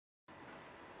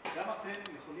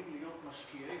אתם יכולים להיות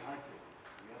משקיעי הייטק?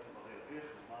 מיד נברר איך,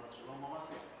 נאמר לך שלום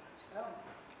ממסיה. שלום.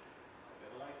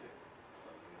 נדבר על הייטק,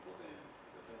 אבל קודם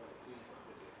נדבר על הכלי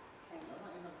מתחתיה. למה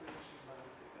אין הרבה נשים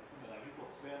בהייטק? אנחנו מראיינים פה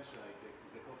הרבה אנשי הייטק,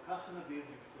 זה כל כך נדיר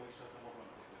למצוא אישה כמוך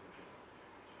בפרספקטיבה שלנו.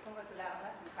 קודם כל תודה רבה,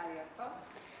 שמחה להיות פה.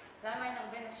 למה אין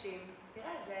הרבה נשים?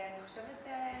 תראה, אני חושבת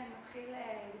זה מתחיל,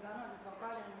 דיברנו על זה כבר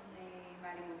קודם,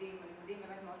 מהלימודים, הלימודים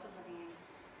באמת מאוד תובעניים.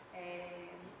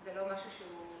 זה לא משהו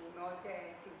שהוא מאוד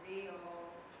טבעי או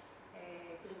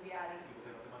טריוויאלי. כי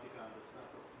במתמטיקה, הנדסה,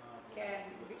 תוכנה, כן.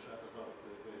 שאת עברת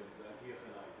להגיע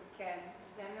אל הייטק. כן,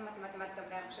 זה אין מתמטיקה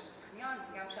מדעי המחשב בטכניון,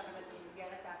 גם שם באמת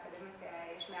במסגרת האקדמית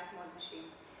יש מעט מאוד נשים.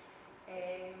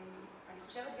 אני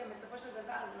חושבת גם בסופו של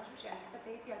דבר, זה משהו שאני קצת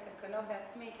הייתי על כלכלו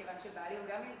בעצמי, כיוון שבעלי הוא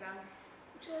גם יזם,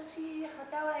 של איזושהי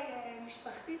החלטה אולי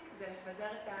משפחתית כזה,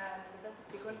 לפזר את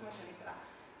הסיכון כמו שנקרא.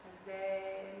 אז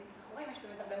אנחנו רואים, יש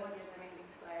באמת הרבה מאוד יזמים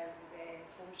בישראל, וזה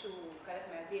תחום שהוא חלק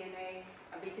מה-DNA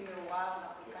הבלתי מעורר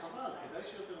והחוזקה של ישראל. כדאי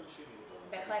שיותר נשים יהיו.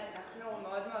 בהחלט, אנחנו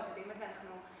מאוד מאוד יודעים את זה,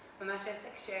 אנחנו ממש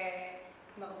עסק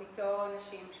שמרביתו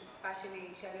נשים, שותפה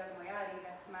שלי, שלי עוד מויאלי,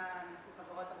 בעצמה אנחנו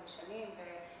חברות הרבה שנים,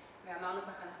 ואמרנו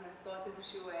ככה, אנחנו יוצרות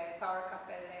איזשהו power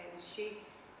couple נשי,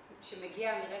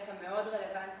 שמגיע מרקע מאוד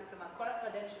רלוונטי, כלומר, כל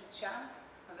הקרדנצ'לס שם,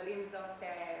 אבל עם זאת,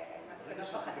 אנחנו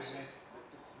כנופח אנשים. באמת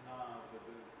בתוכנה,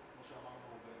 וכמו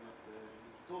שאמרנו, באמת,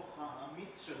 מתוך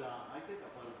האמיץ של ההייטק,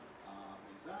 אבל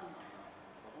המיזם,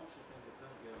 האחרון שאתם יותר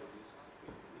מגיע לגיוס כספי,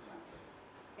 זה בכלל נמצא.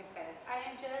 יפה, אז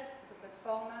iAngels זו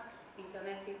פלטפורמה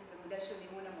אינטרנטית במודל של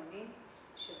מימון המונים,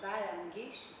 שבאה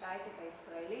להנגיש את ההייטק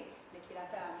הישראלי לקהילת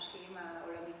המשקיעים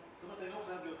העולמית. זאת אומרת, אני לא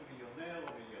חייב להיות מיליונר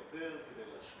או מיליארדר כדי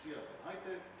להשקיע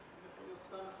בהייטק, יכול להיות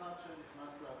סתם אחד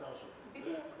שנכנס לאתר שלכם.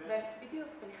 בדיוק,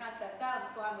 אתה נכנס לאתר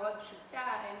בצורה מאוד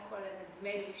פשוטה, אין כל איזה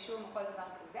דמי רישום או כל דבר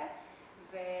כזה,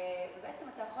 ובעצם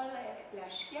אתה יכול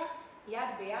להשקיע יד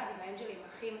ביד עם האנג'לים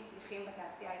הכי מצליחים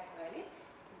בתעשייה הישראלית,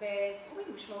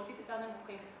 בסכומים משמעותית יותר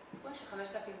נמוכים, סכומים של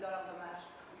 $5,000 ומעלה.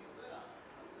 אני יודע,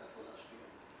 איפה להשקיע.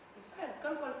 יפה, אז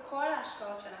קודם כל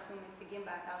ההשקעות שאנחנו מציגים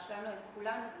באתר שלנו, הן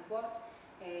כולן מגובות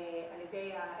על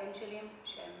ידי האנג'לים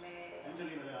שהם...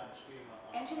 אנג'לים אלה המשקיעים...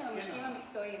 אנג'לים המשקיעים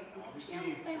המקצועיים. המשקיעים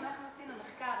המקצועיים, אנחנו עשינו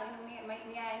מחקר, ראינו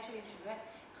מי האנג'לים שבאמת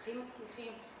הכי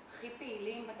מצליחים, הכי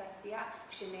פעילים בתעשייה,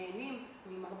 שנהנים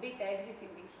ממרבית האקזיטים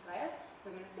בישראל,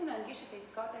 ומנסים להנגיש את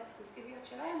העסקאות האקסקלוסיביות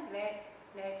שלהם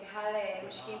לקהל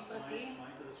משקיעים פרטיים. מה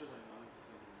האינטרס שלהם?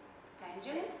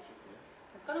 האנג'לים?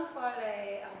 אז קודם כל,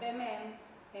 הרבה מהם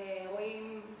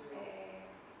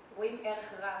רואים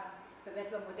ערך רב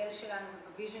באמת במודל שלנו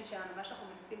ובוויז'ן שלנו, מה שאנחנו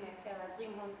מנסים לייצר,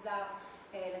 להזרים הון זר,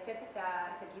 לתת את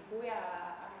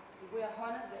גיבוי ההון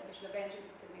הזה בשלבי אנג'ל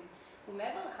מתקדמים.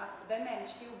 ומעבר לכך, הרבה מהם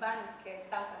השקיעו בנו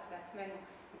כסטארט-אפ בעצמנו,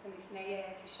 בעצם לפני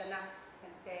כשנה,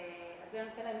 אז זה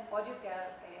נותן להם עוד יותר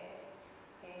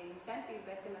אינסנטיב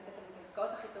בעצם לתת לנו את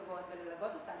העסקאות הכי טובות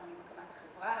וללוות אותנו עם הקמת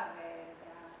החברה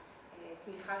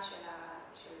והצמיחה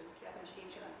של קהילת המשקיעים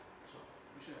שלנו. עכשיו,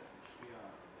 מי שמשקיע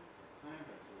באמצעותכם,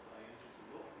 באמצעות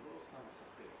iAngels, הוא לא סתם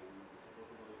משחק, הוא בסופו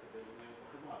של דבר יקבל מניות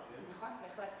בחברה, כן? נכון,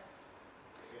 בהחלט.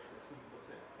 איך זה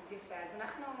מתבצע? אז יפה, אז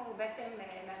אנחנו בעצם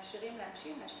מאפשרים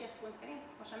לאנשים להשקיע סכומים קטנים,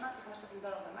 כמו שאמרתי, $5,000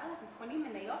 ומעלה, הם קונים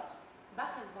מניות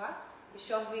בחברה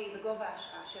בגובה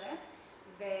ההשקעה שלהם,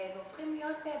 והופכים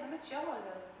להיות באמת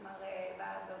shareholders, כלומר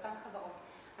באותן חברות.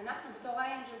 אנחנו בתור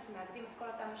iAngels מאגדים את כל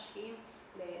אותם משקיעים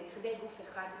לכדי גוף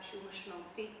אחד שהוא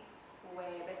משמעותי, הוא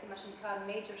בעצם מה שנקרא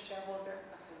major shareholder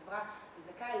בחברה,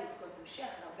 וזכאי לזכויות המשך,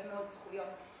 להרבה מאוד זכויות.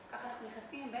 ככה אנחנו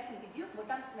נכנסים בעצם בדיוק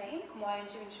באותם תנאים כמו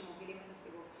האנג'לים שמובילים את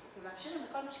הסיבוב, ומאפשרים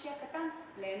לכל משקיע קטן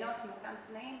ליהנות מאותם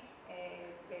תנאים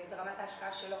ברמת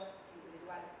ההשקעה שלו,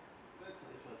 אינדיבידואלית.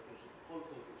 וצריך להזכיר שבכל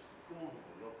זאת יש סיכון,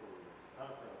 ולא כל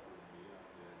סטארט-אפ,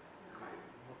 הוא מיד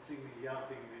מוציא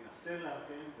מיליארדים מן הסלע,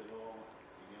 כן? זה לא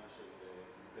עניין של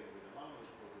מזבג וגמרנו, יש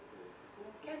פה איזה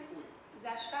סיכון, כן. סיכוי.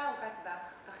 זה השקעה ארוכת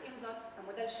טווח, אך עם זאת,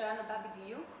 המודל שלנו בא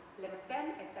בדיוק למתן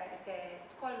את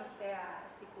כל נושא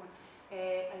הסיכון.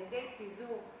 על ידי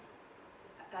פיזור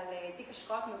על תיק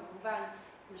השקעות מגוון,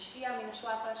 משקיע מן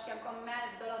השורה יכול להשקיע במקום $100,000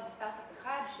 בסטארט-אפ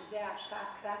אחד, שזה ההשקעה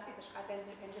הקלאסית, השקעת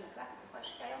אנג'ל הקלאסית, יכול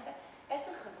להשקיע היום ב10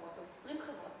 חברות או 20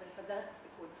 חברות ולפזר את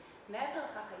הסיכון. מעבר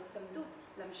לכך, ההצמדות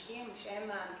למשקיעים שהם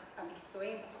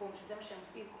המקצועיים בתחום, שזה מה שהם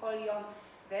עושים כל יום,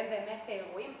 והם באמת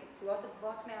רואים את התשואות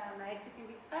הגבוהות מהאקזיטים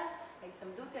בישראל,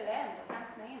 ההצמדות אליהם, לאותם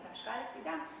תנאים וההשקעה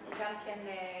לצידם,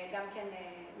 גם כן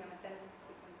ממתנת את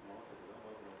הסיכון.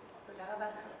 תודה רבה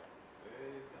לך.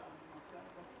 וגם